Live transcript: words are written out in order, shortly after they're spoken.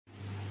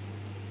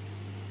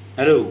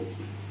Hello,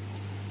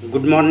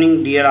 good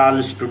morning dear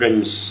all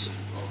students.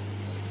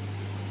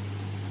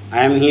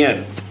 I am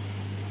here,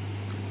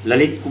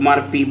 Lalit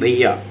Kumar P.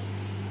 Bhaiya,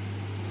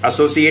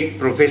 Associate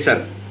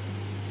Professor,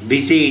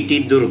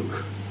 BCET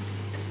Durg.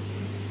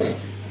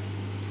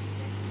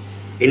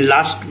 In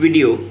last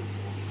video,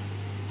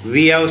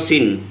 we have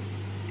seen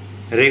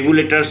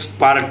Regulators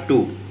Part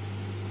 2,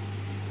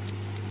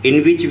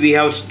 in which we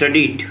have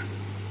studied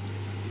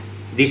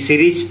the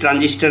series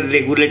transistor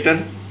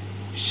regulator,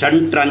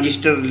 shunt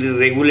transistor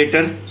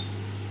regulator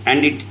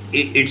and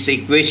its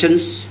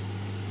equations,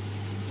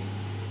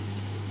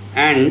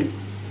 and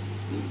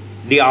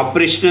the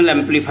operational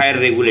amplifier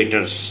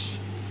regulators.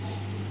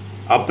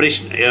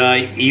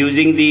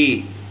 Using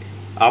the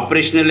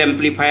operational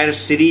amplifier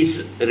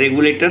series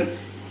regulator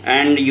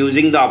and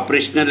using the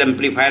operational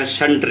amplifier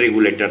shunt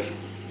regulator.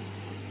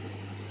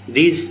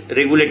 These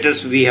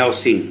regulators we have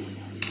seen.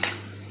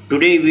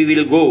 Today we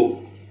will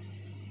go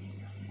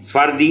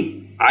for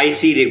the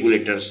IC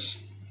regulators.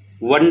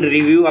 One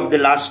review of the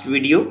last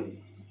video.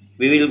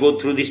 We will go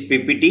through this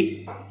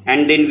PPT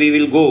and then we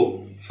will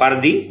go for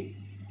the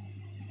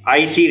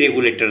IC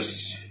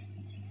regulators.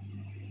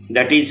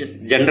 That is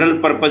general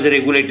purpose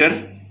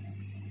regulator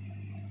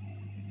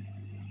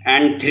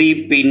and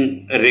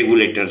 3-pin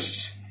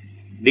regulators.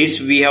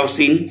 This we have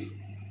seen.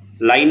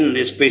 Line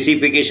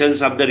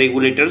specifications of the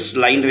regulators,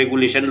 line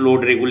regulation,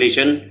 load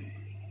regulation,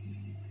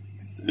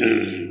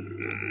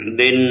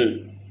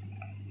 then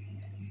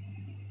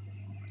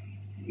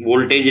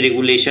voltage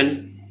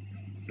regulation,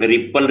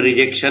 ripple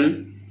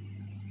rejection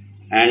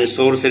and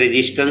source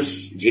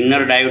resistance.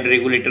 Zener diode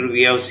regulator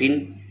we have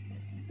seen.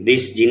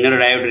 This Zener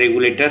diode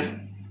regulator,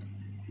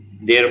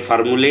 their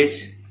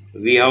formulas,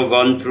 we have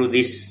gone through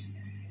this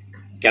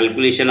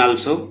calculation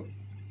also.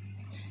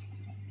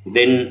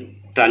 Then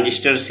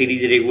transistor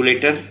series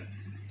regulator,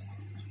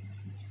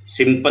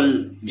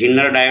 simple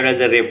Zener diode as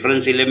a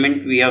reference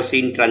element, we have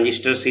seen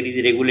transistor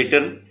series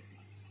regulator,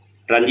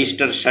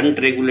 transistor shunt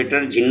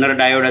regulator, Zener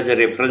diode as a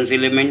reference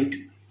element,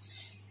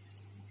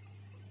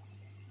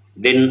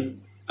 then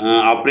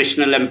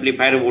operational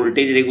amplifier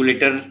voltage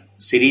regulator,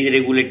 series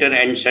regulator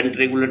and shunt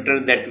regulator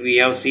that we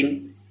have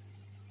seen,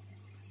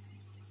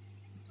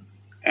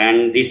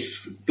 and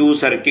these two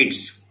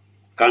circuits,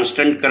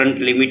 constant current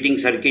limiting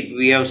circuit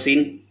we have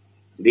seen,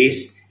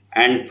 this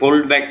and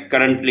fold back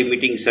current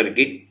limiting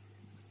circuit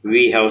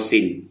we have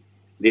seen.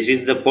 This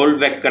is the fold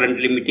back current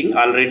limiting.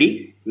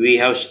 Already we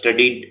have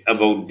studied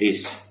about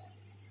this.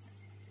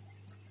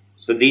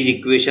 So these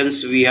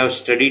equations we have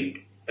studied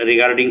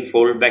regarding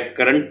fold back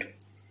current,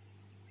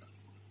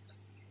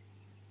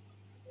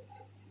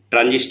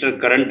 transistor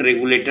current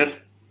regulator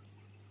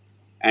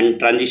and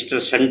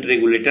transistor shunt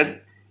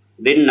regulator.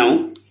 Then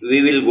now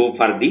we will go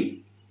for the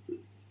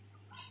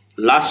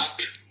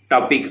last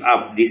topic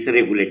of this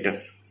regulator,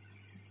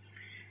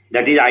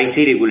 that is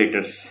IC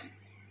regulators.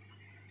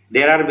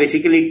 There are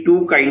basically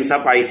two kinds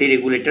of IC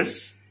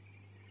regulators.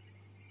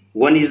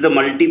 One is the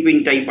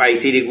multi-pin type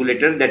IC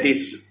regulator, that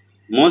is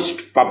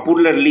most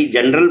popularly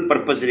general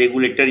purpose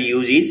regulator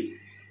uses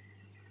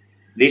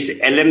this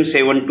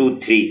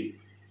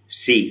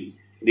LM723C.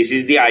 This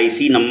is the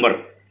IC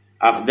number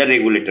of the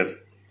regulator.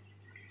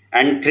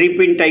 And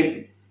 3-pin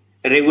type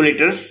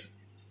regulators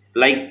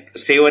like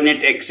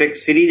 78XX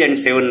series and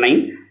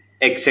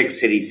 79XX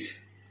series.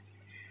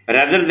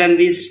 Rather than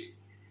this,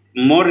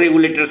 more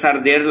regulators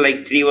are there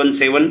like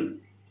 317,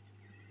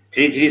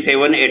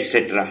 337,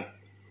 etc.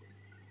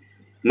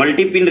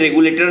 Multi-pin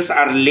regulators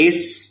are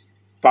less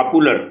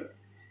popular,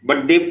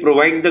 but they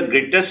provide the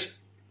greatest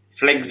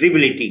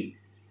flexibility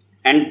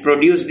and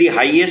produce the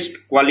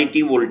highest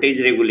quality voltage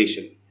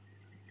regulation.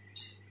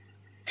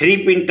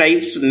 3-pin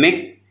types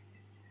make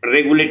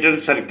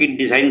regulator circuit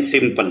design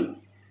simple.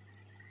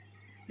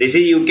 This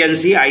is, you can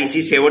see,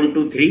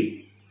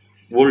 IC723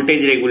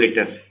 voltage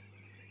regulator.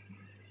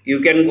 You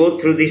can go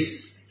through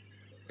this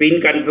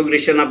pin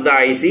configuration of the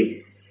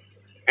IC,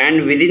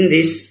 and within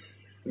this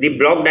the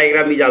block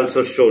diagram is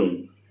also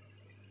shown.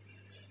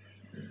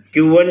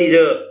 Q1 is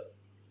a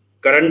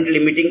current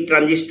limiting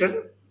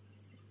transistor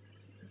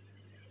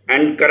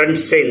and current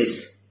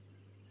sense.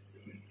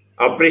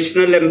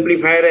 Operational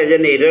amplifier as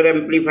an error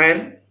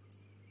amplifier,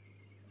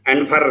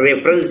 and for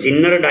reference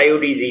Zener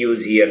diode is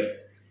used here.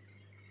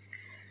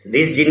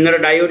 This Zener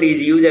diode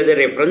is used as a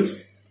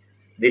reference.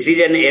 This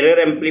is an error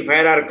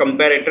amplifier or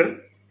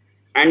comparator,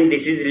 and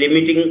this is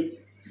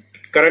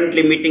current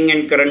limiting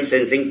and current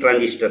sensing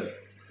transistor.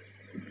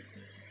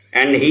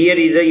 And here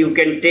is you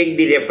can take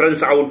the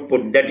reference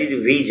output, that is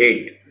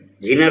VZ,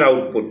 Zener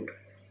output.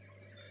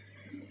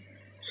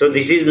 So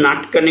this is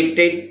not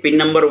connected, pin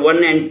number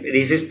 1, and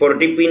this is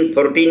 14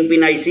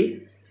 pin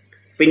IC,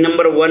 pin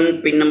number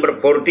 1, pin number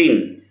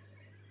 14,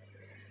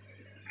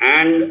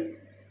 and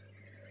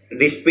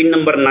this pin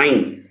number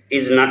 9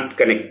 is not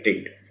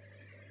connected.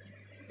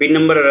 Pin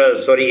number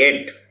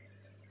 8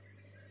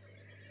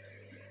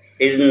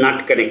 is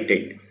not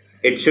connected.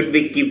 It should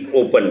be keep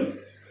open.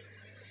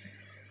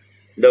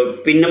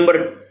 The pin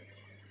number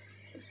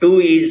 2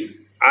 is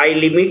I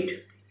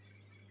limit,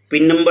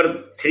 Pin number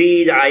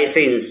 3 is I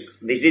sense.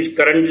 This is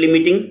current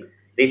limiting.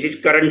 This is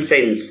current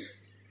sense.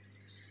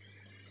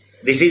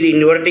 This is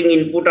inverting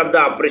input of the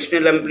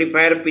operational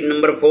amplifier, pin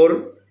number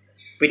 4.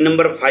 Pin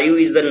number 5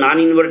 is the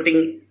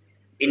non-inverting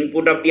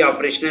input of the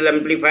operational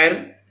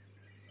amplifier.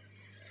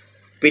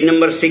 Pin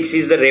number 6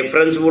 is the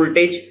reference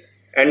voltage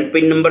and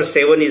pin number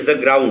 7 is the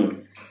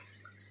ground.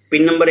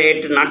 Pin number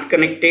 8 not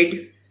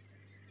connected.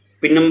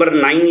 Pin number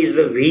 9 is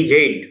the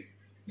VZ,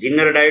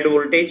 Zener diode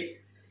voltage.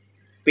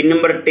 Pin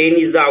number 10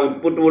 is the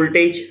output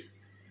voltage.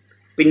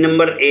 Pin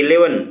number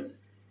 11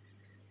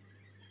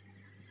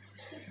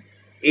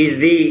 is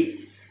the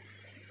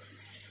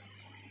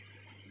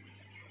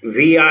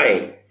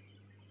VI,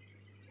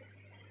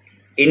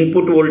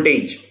 input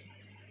voltage.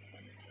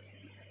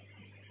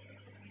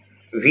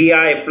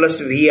 VI plus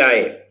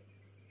VI.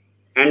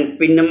 And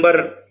pin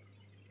number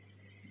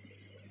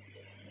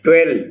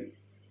 12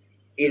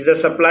 is the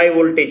supply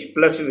voltage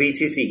plus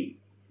VCC.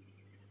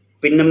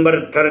 Pin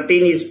number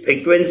 13 is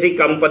frequency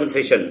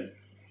compensation.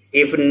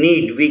 If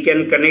need, we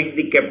can connect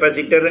the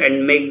capacitor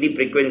and make the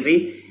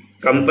frequency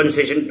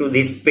compensation to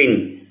this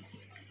pin.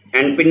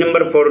 And pin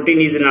number 14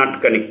 is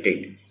not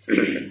connected.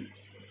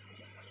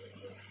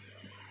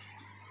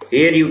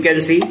 Here you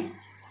can see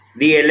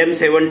the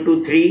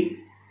LM723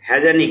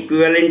 has an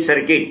equivalent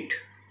circuit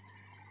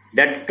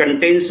that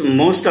contains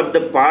most of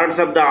the parts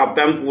of the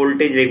op-amp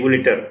voltage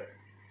regulator.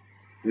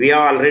 We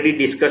have already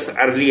discussed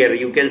earlier.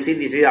 You can see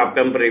this is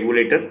op-amp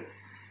regulator.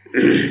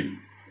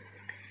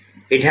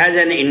 It has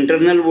an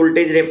internal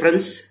voltage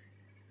reference.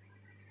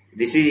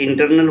 This is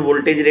internal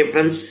voltage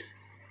reference.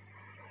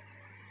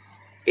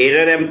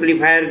 Error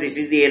amplifier. This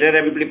is the error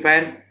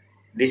amplifier.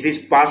 This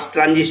is pass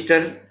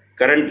transistor,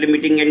 current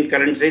limiting and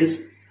current sense.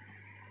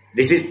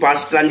 This is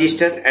pass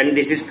transistor and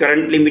this is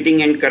current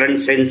limiting and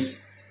current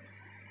sense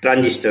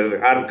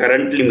transistor or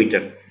current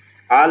limiter.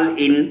 All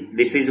in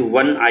this is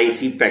one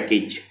IC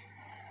package.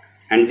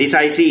 And this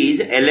IC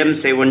is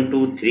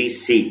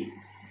LM723C.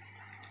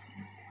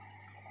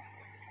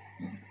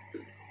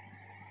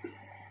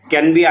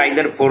 Can be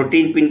either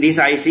 14 pin, this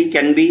IC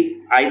can be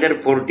either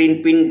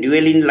 14 pin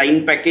dual in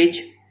line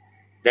package,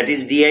 that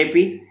is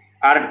DIP,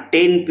 or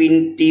 10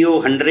 pin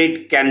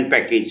TO100 CAN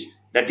package,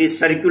 that is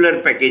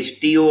circular package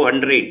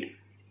TO100.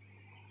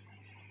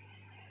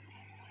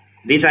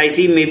 This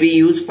IC may be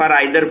used for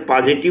either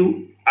positive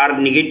or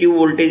negative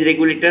voltage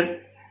regulator,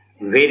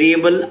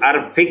 variable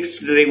or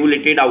fixed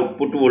regulated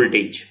output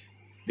voltage.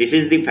 This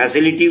is the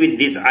facility with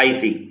this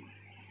IC.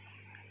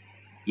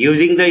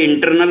 Using the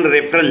internal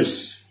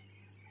reference,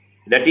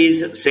 that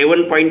is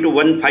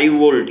 7.15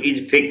 volt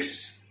is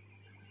fixed.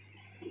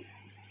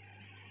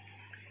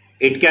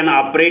 It can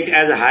operate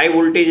as a high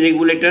voltage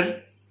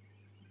regulator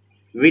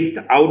with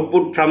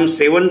output from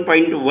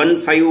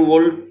 7.15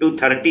 volt to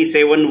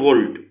 37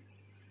 volt.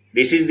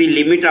 This is the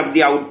limit of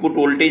the output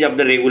voltage of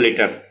the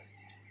regulator.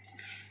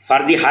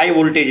 For the high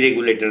voltage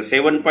regulator,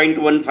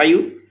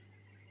 7.15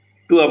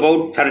 to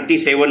about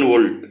 37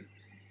 volt.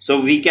 So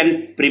we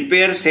can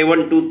prepare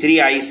 723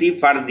 IC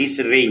for this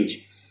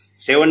range,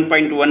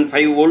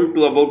 7.15 volt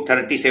to about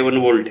 37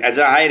 volt as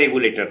a high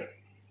regulator,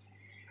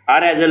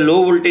 or as a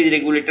low voltage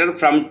regulator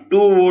from 2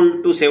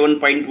 volt to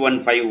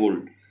 7.15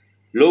 volt.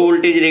 Low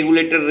voltage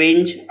regulator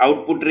range,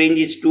 output range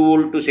is 2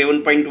 volt to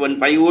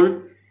 7.15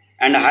 volt,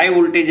 and high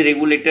voltage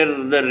regulator,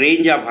 the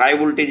range of high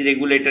voltage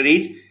regulator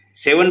is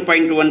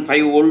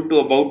 7.15 volt to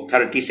about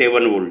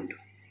 37 volt.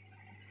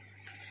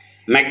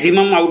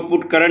 Maximum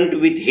output current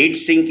with heat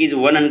sink is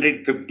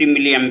 150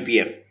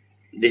 milliampere.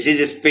 This is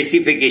a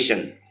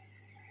specification.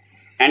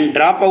 And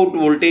dropout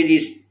voltage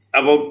is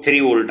about 3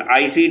 volt.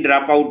 IC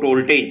dropout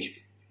voltage,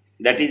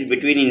 that is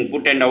between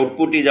input and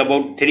output, is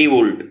about 3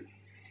 volt.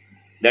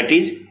 That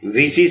is,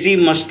 VCC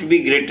must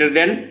be greater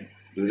than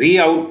V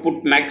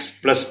output max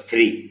plus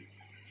 3.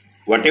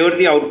 Whatever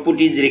the output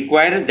is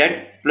required,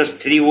 that plus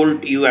 3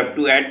 volt you have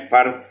to add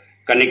for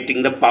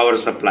connecting the power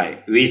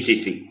supply,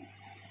 VCC.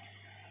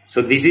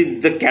 So this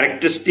is the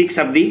characteristics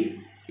of the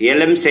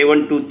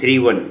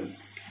LM7231.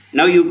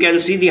 Now you can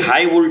see the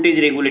high voltage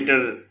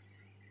regulator.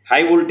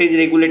 High voltage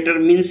regulator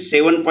means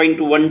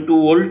 7.12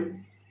 volt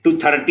to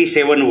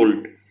 37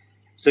 volt.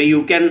 So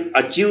you can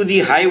achieve the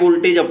high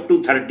voltage up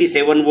to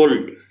 37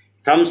 volt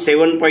from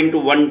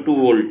 7.12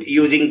 volt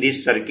using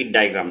this circuit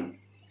diagram.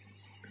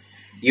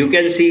 You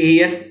can see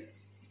here,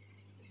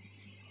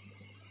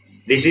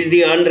 this is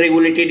the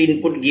unregulated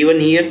input given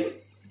here.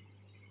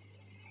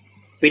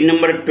 Pin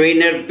number 12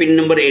 and pin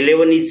number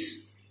 11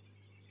 is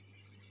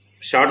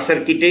short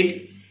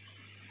circuited.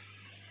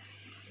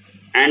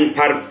 And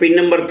for pin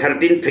number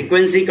 13,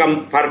 frequency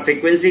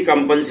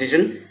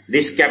compensation,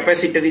 this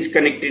capacitor is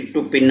connected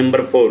to pin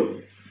number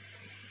 4.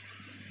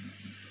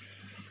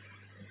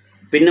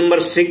 Pin number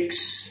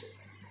 6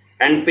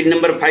 and pin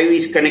number 5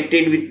 is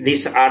connected with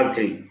this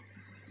R3.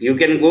 You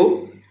can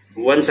go,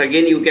 once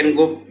again you can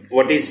go,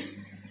 what is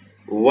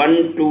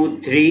 1,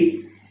 2,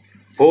 3,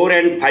 4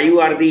 and 5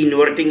 are the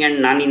inverting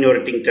and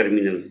non-inverting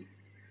terminal.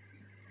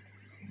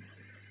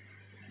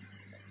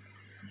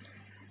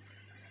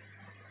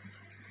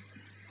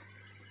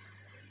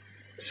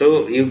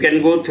 So you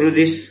can go through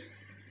this.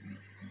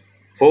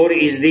 4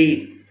 is the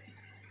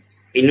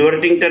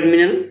inverting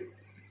terminal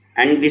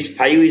and this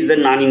 5 is the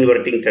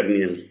non-inverting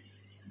terminal.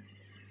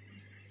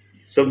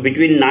 So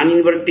between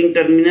non-inverting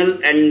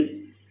terminal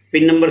and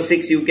pin number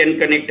 6 you can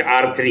connect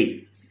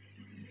R3.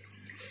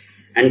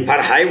 And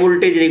for high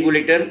voltage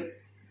regulator,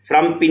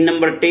 from pin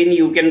number 10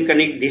 you can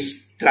connect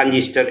this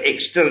transistor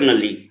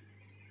externally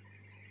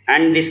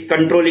and this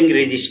controlling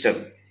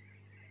resistor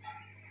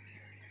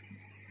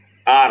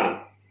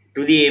R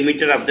to the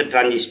emitter of the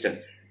transistor.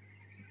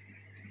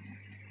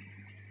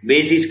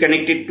 Base is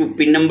connected to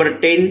pin number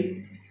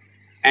 10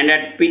 and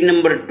at pin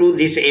number 2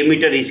 this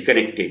emitter is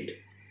connected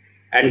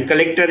and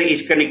collector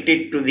is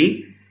connected to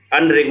the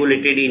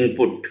unregulated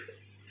input.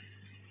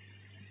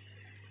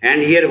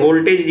 And here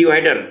voltage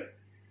divider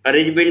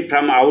arrangement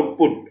from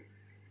output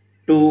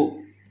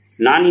to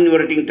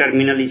non-inverting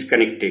terminal is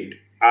connected,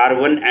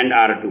 R1 and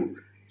R2.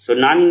 So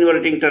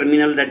non-inverting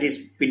terminal, that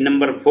is pin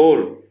number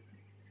 4,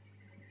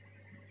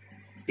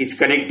 is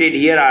connected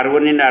here,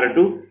 R1 and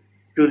R2,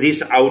 to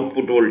this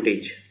output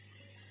voltage.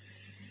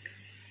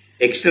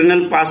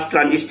 External pass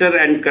transistor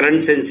and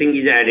current sensing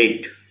is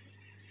added.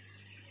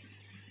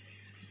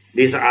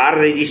 This R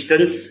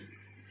resistance,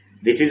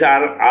 this is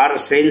R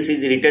sense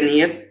is written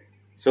here.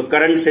 So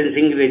current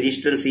sensing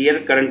resistance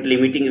here, current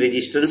limiting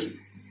resistance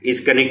is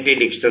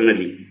connected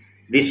externally.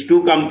 These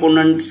two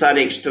components are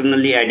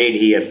externally added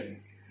here.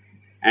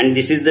 And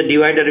this is the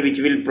divider which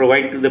will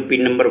provide to the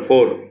pin number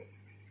 4.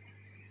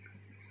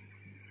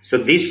 So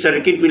this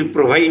circuit will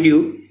provide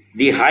you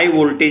the high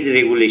voltage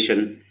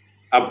regulation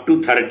up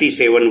to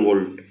 37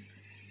 volt.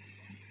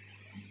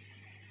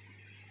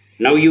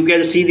 Now you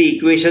can see the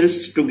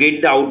equations to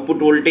get the output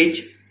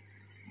voltage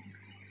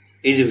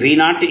is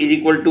V0 is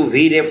equal to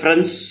V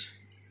reference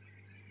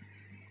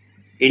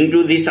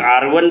into this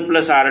R1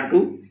 plus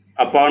R2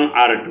 upon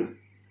R2.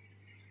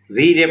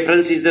 V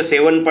reference is the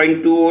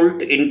 7.2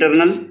 volt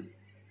internal.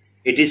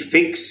 It is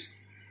fixed.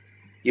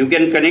 You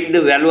can connect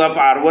the value of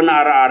R1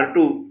 or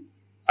R2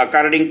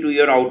 according to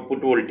your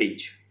output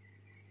voltage.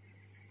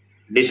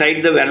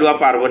 Decide the value of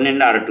R1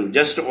 and R2.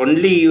 Just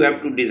only you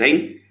have to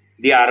design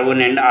the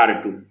R1 and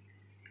R2.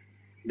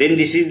 Then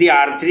this is the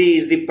R3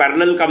 is the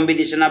parallel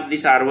combination of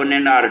this R1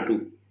 and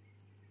R2.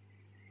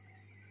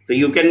 So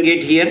you can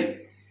get here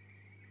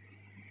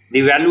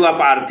the value of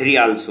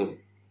R3 also.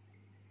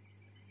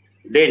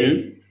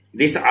 Then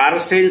this R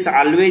sense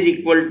always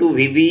equal to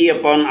VB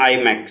upon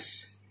I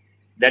max.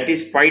 That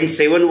is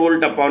 0.7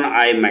 volt upon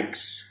I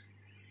max.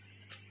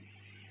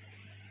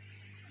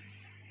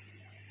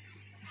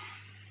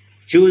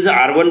 Choose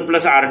R1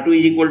 plus R2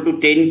 is equal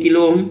to 10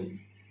 kilo ohm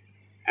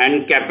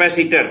and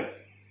capacitor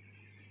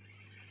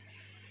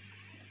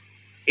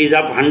is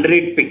of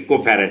 100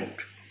 picofarad.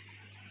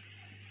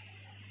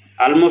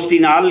 Almost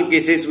in all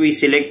cases we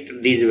select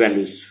these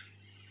values.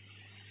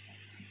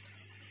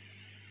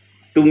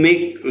 To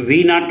make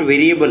V0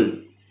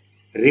 variable,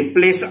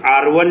 replace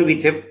R1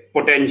 with a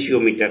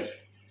potentiometer.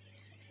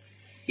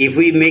 If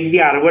we make the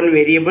R1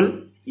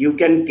 variable, you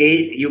can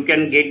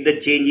get the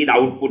change in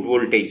output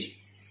voltage.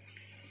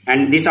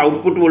 And this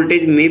output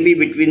voltage may be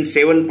between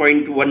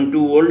 7.12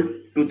 volt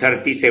to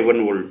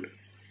 37 volt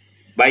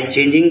by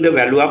changing the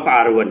value of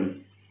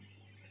R1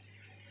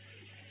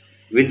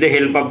 with the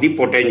help of the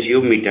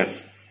potentiometer.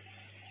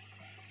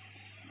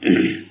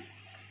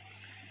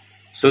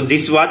 So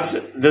this was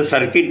the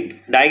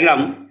circuit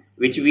diagram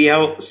which we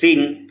have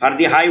seen for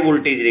the high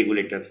voltage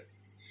regulator.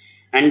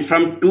 And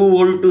from 2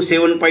 volt to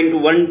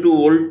 7.12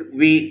 volt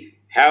we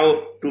have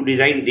to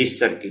design this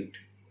circuit.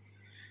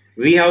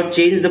 We have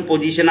changed the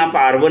position of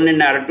R1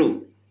 and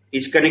R2.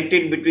 It's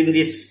connected between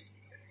this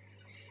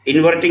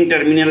inverting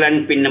terminal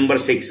and pin number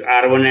 6,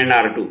 R1 and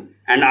R2.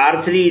 And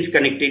R3 is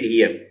connected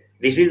here.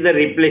 This is the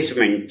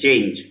replacement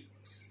change.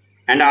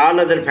 And all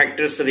other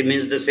factors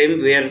remains the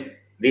same, where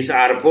this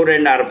R4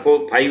 and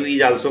R5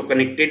 is also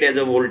connected as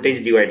a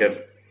voltage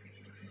divider.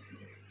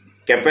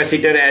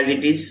 Capacitor as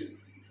it is.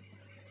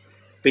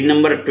 Pin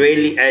number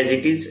 12 as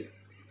it is.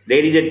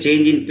 There is a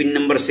change in pin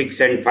number 6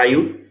 and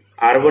 5.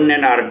 R1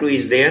 and R2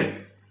 is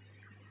there.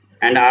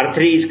 And R3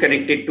 is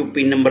connected to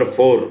pin number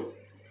 4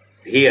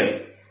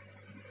 here.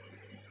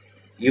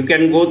 You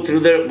can go through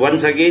the,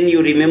 once again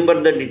you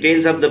remember the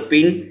details of the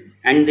pin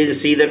and then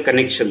see the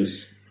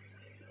connections.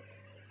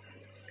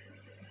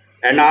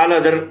 And all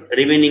other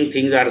remaining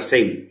things are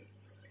same.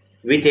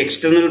 With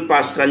external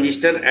pass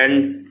transistor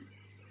and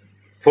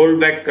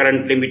foldback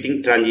current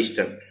limiting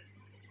transistor.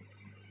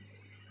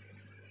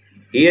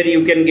 Here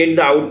you can get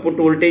the output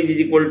voltage is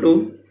equal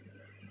to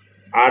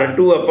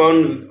R2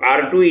 upon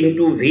R2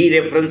 into V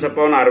reference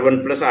upon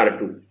R1 plus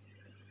R2.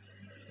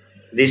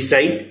 This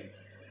side.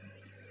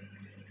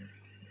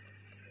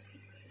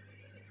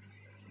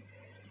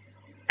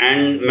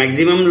 And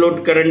maximum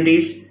load current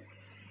is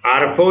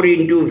R4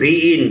 into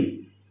V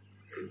in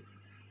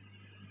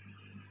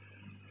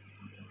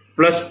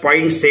plus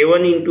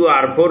 0.7 into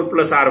R4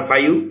 plus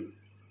R5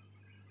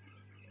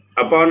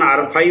 upon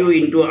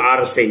R5 into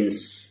R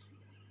sense.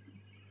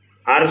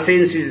 R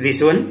sense is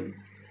this one.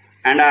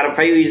 and R5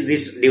 is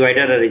this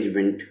divider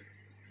arrangement.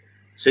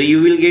 So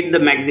you will get the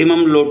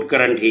maximum load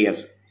current here.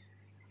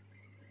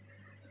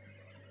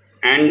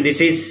 And this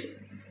is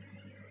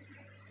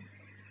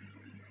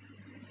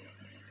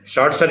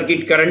short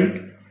circuit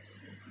current.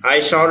 I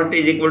short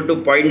is equal to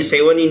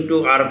 0.7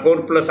 into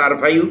R4 plus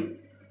R5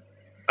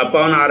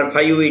 upon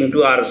R5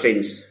 into R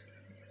sense.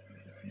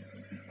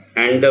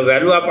 And the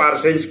value of R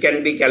sense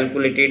can be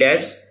calculated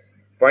as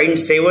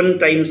 0.7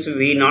 times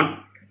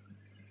V0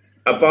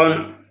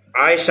 upon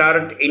I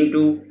short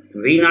into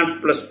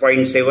V0 plus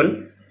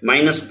 0.7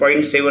 minus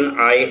 0.7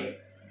 I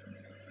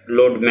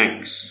load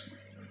max.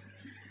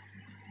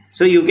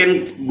 So you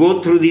can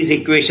go through these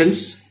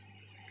equations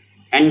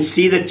and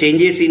see the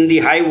changes in the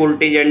high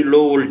voltage and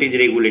low voltage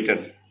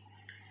regulator.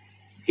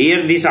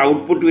 Here this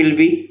output will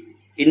be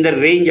in the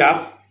range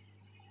of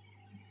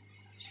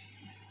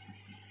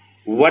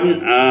 2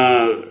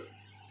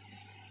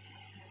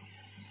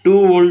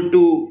 volt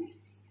to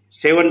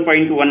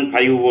 7.15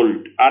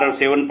 volt or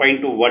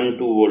 7.12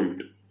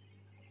 volt.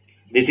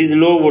 This is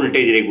low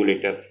voltage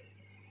regulator.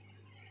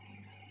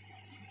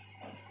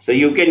 So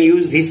you can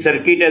use this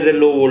circuit as a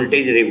low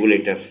voltage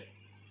regulator.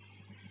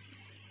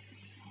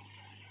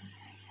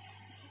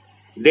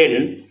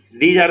 Then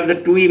these are the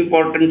two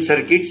important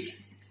circuits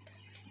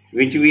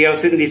which we have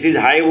seen. This is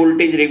high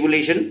voltage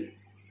regulation.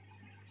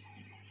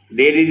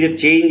 There is a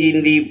change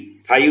in the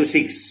 5,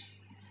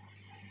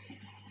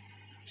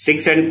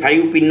 6 and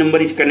 5 pin number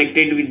is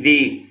connected with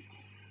the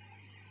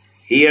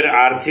here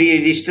R3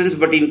 resistance,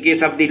 but in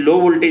case of the low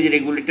voltage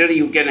regulator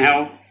you can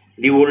have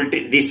the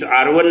voltage, this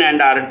R1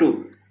 and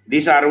R2.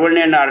 This R1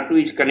 and R2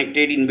 is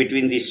connected in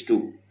between these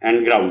two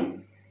and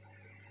ground.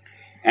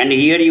 And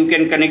here you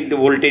can connect the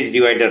voltage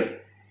divider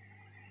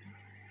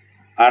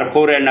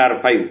R4 and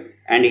R5,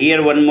 and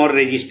here one more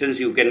resistance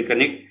you can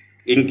connect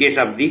in case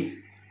of the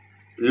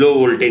low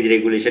voltage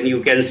regulation.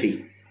 You can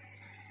see.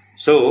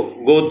 So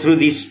go through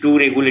these two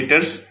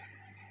regulators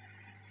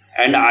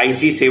and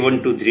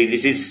IC723.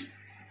 This is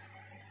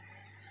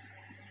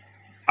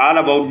all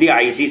about the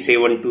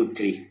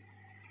IC723.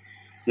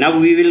 Now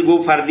we will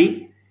go for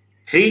the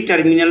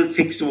 3-terminal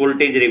fixed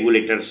voltage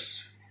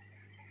regulators.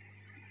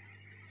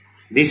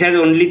 This has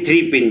only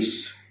 3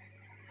 pins.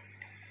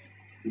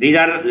 These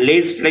are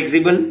less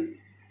flexible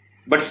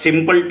but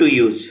simple to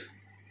use.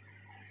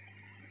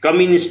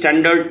 Come in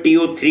standard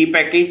TO3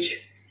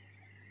 package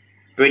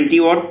 20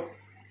 watt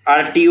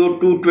or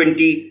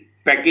TO220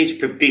 package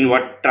 15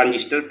 watt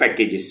transistor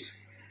packages.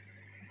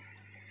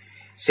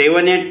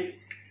 78XX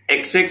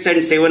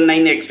and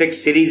 79XX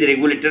series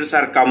regulators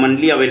are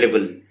commonly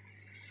available,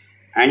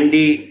 and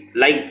the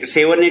like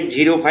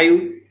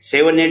 7805,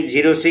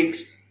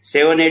 7806,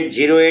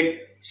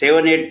 7808,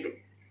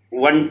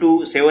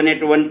 7812,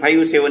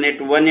 7815,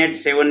 7818,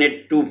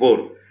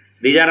 7824.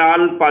 These are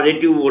all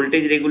positive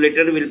voltage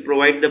regulator, will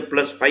provide the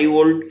plus 5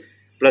 volt,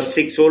 plus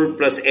 6 volt,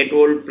 plus 8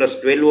 volt, plus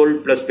 12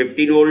 volt, plus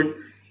 15 volt,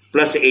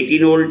 plus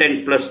 18 volt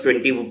and plus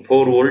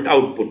 24 volt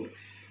output.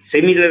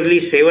 Similarly,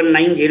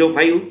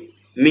 7905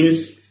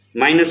 means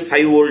minus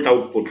 5 volt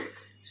output.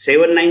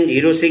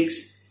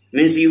 7906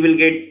 means you will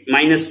get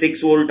minus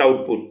 6 volt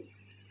output.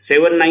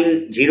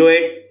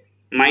 7908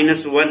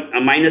 minus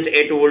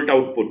 8 volt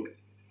output.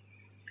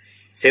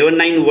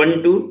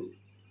 7912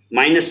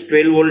 minus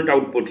 12 volt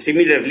output.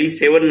 Similarly,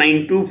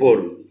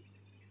 7924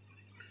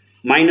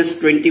 minus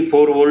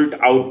 24 volt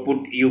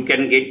output you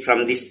can get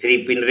from this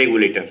 3-pin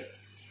regulator.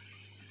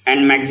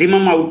 And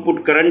maximum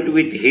output current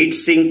with heat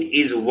sink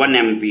is 1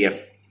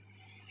 ampere.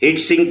 Heat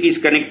sink is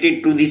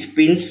connected to these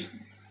pins,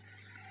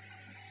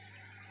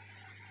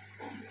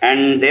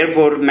 and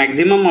therefore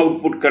maximum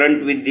output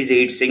current with these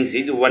heat sinks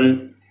is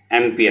 1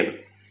 ampere.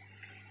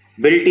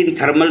 Built-in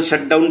thermal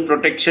shutdown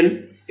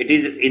protection. It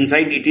is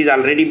inside, it is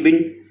already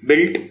been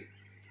built.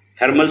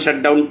 Thermal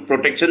shutdown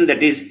protection,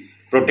 that is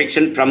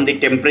protection from the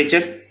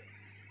temperature.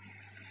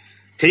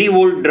 3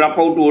 volt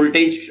dropout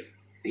voltage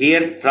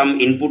here from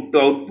input to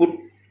output,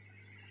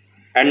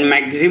 and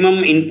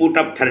maximum input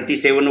of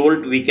 37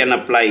 volt we can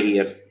apply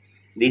here.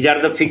 These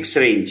are the fixed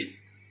range.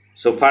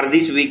 So for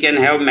this we can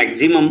have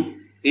maximum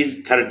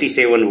is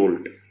 37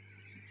 volt.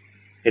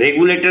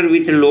 Regulator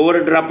with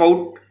lower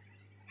dropout,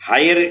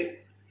 higher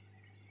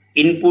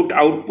input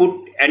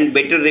output and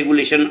better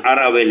regulation are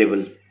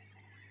available.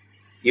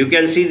 You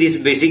can see these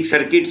basic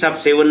circuits of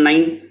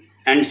 7-9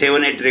 and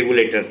 7-8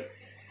 regulator.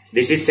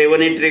 This is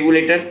 7-8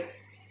 regulator.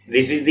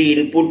 This is the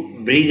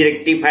input bridge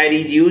rectifier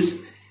is used.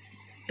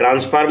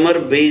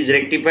 Transformer bridge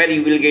rectifier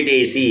you will get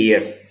AC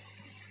here.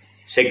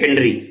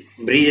 Secondary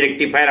bridge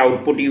rectifier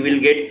output you will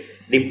get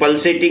the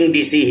pulsating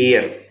DC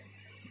here.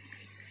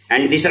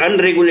 And this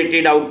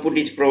unregulated output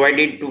is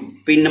provided to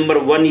pin number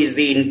 1 is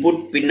the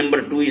input, pin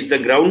number 2 is the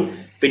ground,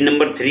 pin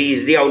number 3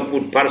 is the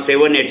output for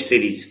 7-8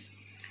 series.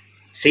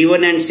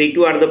 C1 and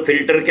C2 are the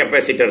filter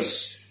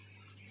capacitors,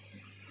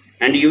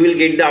 and you will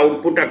get the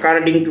output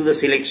according to the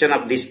selection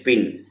of this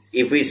pin.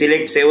 If we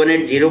select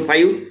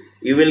 7805,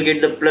 you will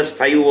get the plus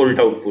 5 volt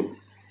output.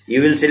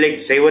 You will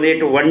select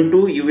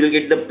 7812, you will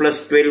get the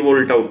plus 12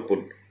 volt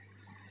output.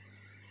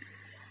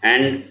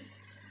 And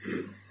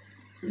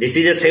This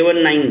is a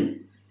 7-9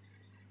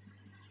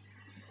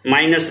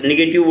 minus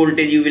negative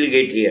voltage you will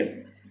get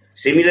here.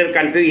 Similar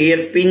config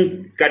here,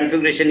 pin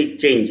configuration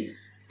is changed.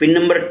 Pin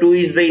number 2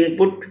 is the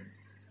input.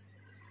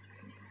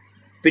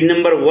 Pin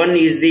number 1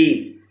 is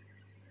the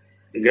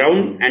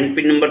ground and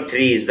pin number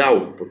 3 is the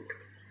output.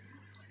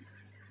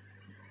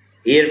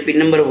 Here pin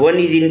number 1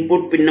 is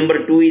input, pin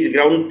number 2 is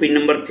ground, pin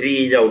number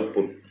 3 is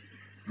output.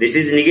 This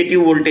is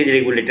negative voltage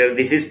regulator,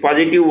 this is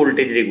positive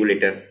voltage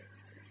regulator.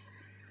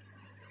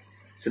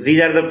 So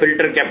these are the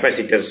filter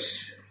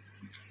capacitors.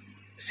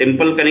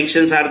 Simple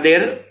connections are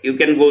there, you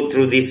can go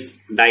through these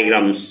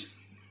diagrams.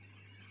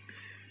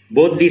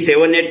 Both the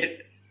 7-8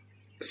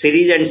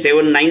 series and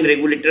 7-9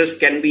 regulators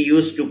can be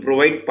used to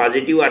provide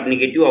positive or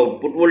negative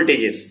output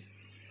voltages.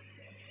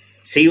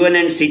 C1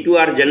 and C2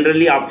 are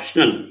generally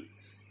optional.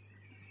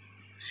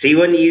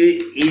 C1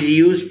 is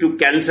used to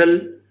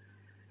cancel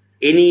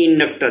any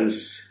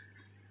inductance.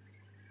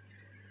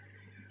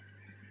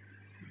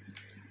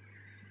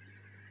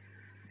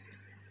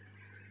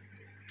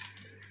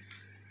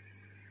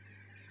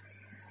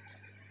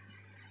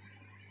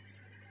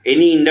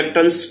 Any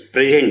inductance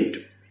present,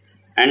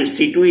 and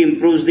C2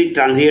 improves the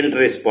transient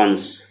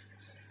response.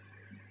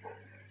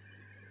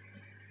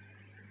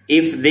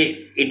 If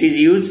it is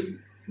used,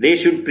 they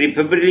should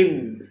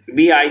preferably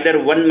be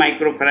either 1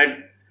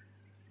 microfarad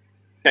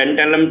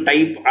tantalum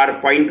type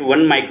or 0.1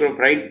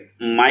 microfarad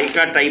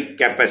mica type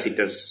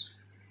capacitors.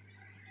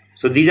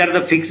 So these are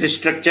the fixed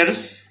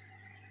structures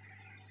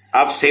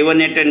of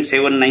 7-8 and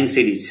 7-9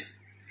 series.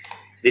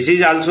 This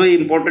is also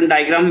an important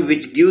diagram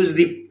which gives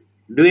the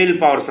dual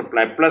power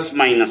supply plus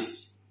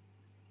minus.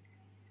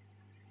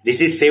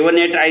 This is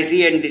 7-8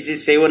 IC and this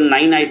is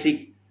 7-9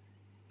 IC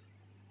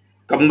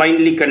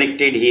combinedly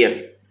connected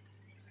here.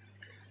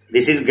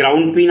 This is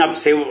ground pin of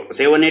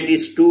 7-8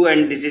 is 2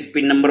 and this is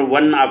pin number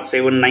 1 of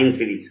 7-9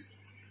 series.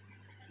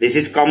 This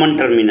is common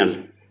terminal.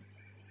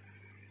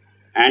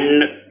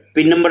 And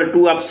pin number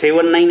 2 of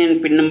 7-9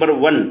 and pin number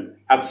 1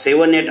 of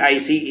 7-8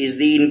 IC is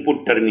the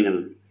input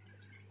terminal.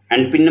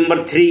 And pin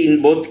number 3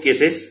 in both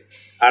cases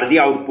are the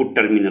output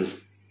terminal.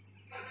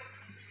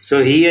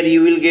 So here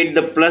you will get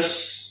the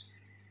plus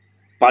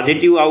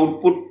positive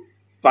output,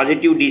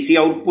 positive DC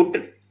output,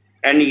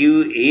 and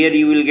here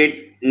you will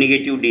get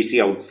negative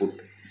DC output.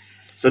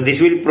 So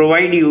this will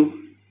provide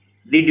you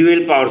the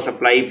dual power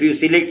supply. If you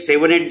select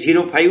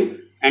 7805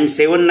 and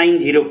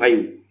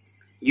 7905,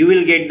 you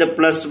will get the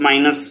plus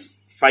minus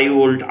 5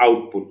 volt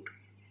output.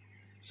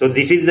 So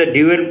this is the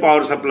dual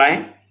power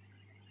supply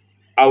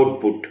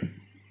output.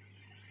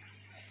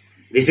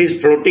 This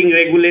is floating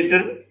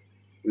regulator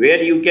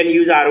where you can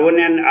use R1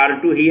 and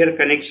R2 here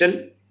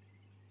connection,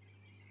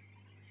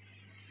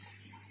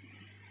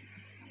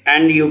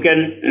 and you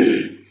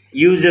can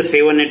use the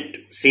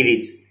 7-8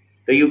 series.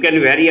 So you can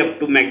vary up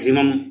to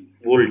maximum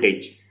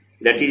voltage.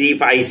 That is,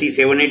 if IC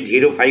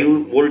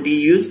 7805 volt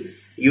is used,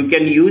 you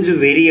can use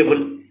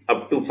variable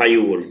up to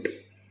 5 volt.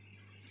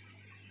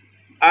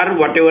 Or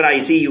whatever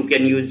IC you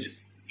can use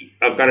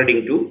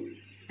according to.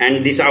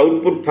 And this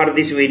output for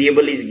this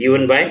variable is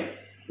given by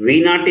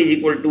V0 is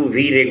equal to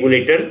V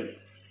regulator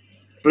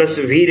plus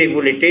V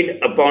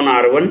regulated upon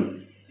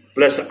R1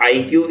 plus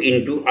IQ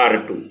into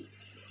R2.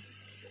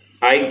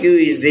 IQ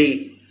is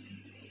the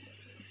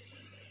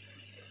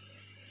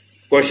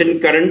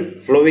quotient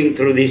current flowing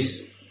through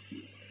this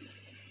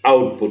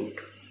output.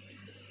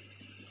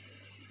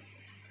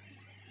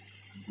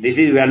 This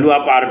is value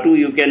of R2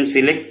 you can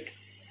select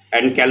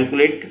and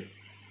calculate.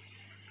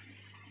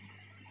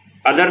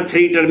 Other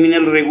 3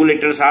 terminal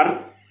regulators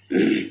are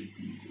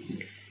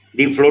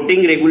the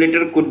floating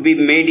regulator could be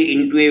made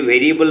into a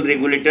variable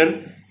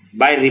regulator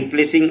by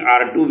replacing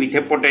R2 with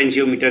a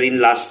potentiometer in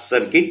last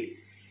circuit.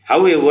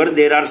 However,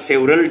 there are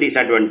several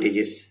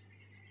disadvantages.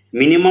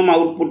 Minimum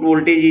output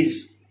voltage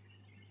is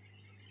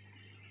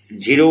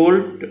 0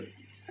 volt.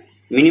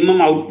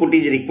 Minimum output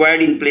is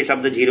required in place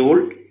of the 0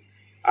 volt.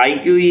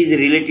 IQ is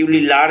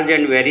relatively large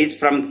and varies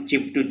from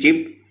chip to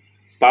chip.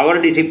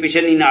 Power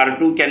dissipation in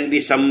R2 can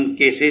be some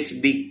cases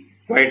be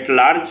quite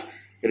large,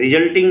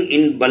 resulting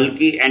in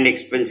bulky and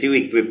expensive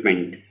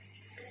equipment.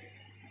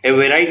 A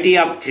variety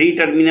of 3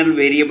 terminal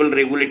variable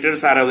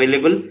regulators are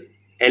available: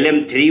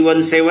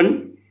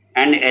 LM317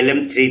 and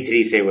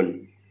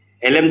LM337.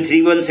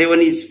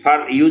 LM317 is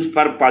used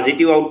for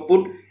positive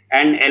output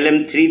and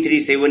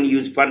LM337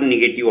 used for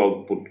negative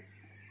output.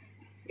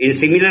 In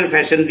similar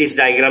fashion, these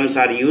diagrams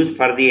are used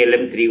for the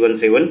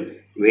LM317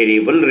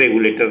 variable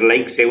regulator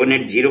like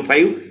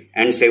 7805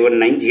 and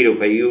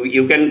 7905.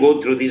 You can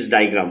go through this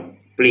diagram,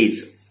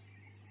 please.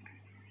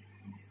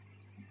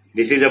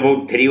 This is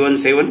about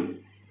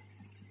 317.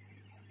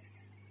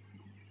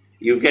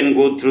 You can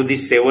go through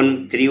this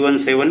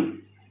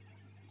 317.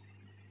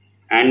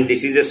 And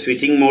this is a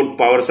switching mode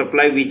power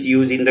supply which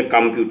used in the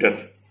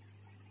computer.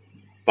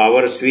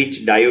 Power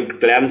switch, diode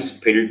clamps,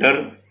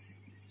 filter,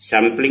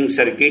 sampling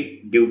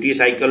circuit, duty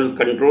cycle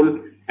control,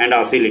 and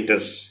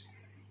oscillators.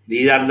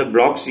 These are the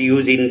blocks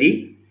used in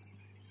the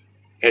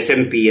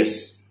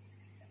SMPS,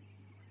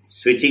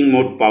 switching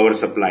mode power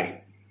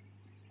supply.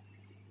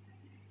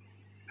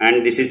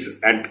 and this is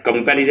at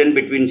comparison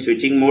between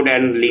switching mode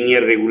and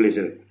linear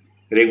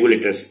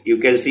regulators. You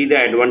can see the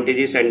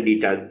advantages and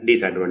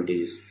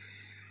disadvantages.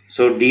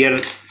 So dear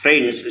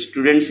friends,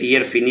 students,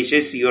 here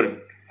finishes your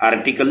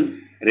article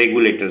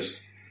regulators.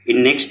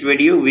 In next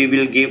video we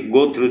will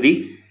go through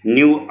the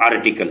new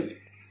article.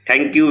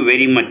 Thank you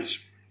very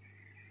much.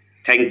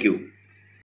 Thank you.